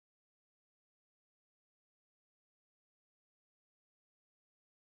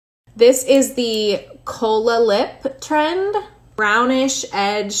This is the Cola Lip trend, brownish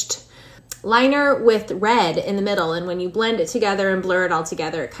edged liner with red in the middle. And when you blend it together and blur it all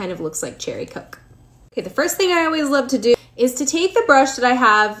together, it kind of looks like cherry Coke. Okay, the first thing I always love to do is to take the brush that I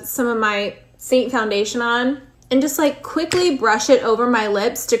have some of my SEINT foundation on and just like quickly brush it over my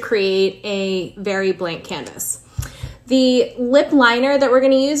lips to create a very blank canvas. The lip liner that we're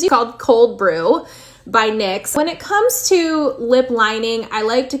gonna use is called Cold Brew by NYX. When it comes to lip lining, I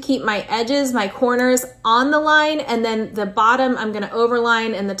like to keep my edges, my corners on the line, and then the bottom I'm gonna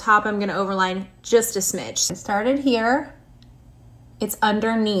overline and the top I'm gonna overline just a smidge. I started here, it's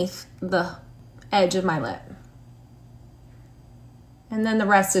underneath the edge of my lip. And then the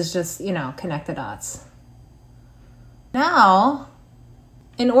rest is just, you know, connect the dots. Now,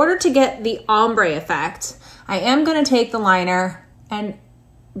 in order to get the ombre effect, I am gonna take the liner and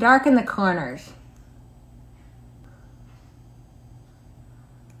darken the corners.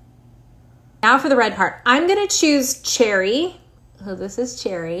 Now for the red part, I'm gonna choose Cherry. So this is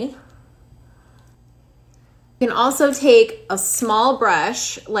Cherry. You can also take a small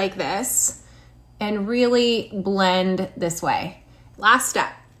brush like this and really blend this way. Last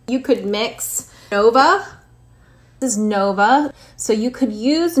step, you could mix Nova. This is Nova. So you could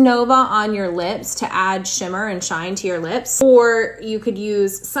use Nova on your lips to add shimmer and shine to your lips, or you could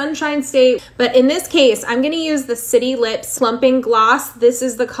use Sunshine State. But in this case, I'm gonna use the City Lips Plumping Gloss. This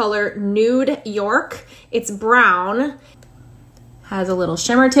is the color Nude York. It's brown, has a little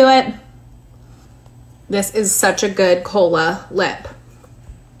shimmer to it. This is such a good cola lip.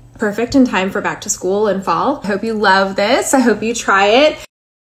 Perfect in time for back to school and fall. I hope you love this. I hope you try it.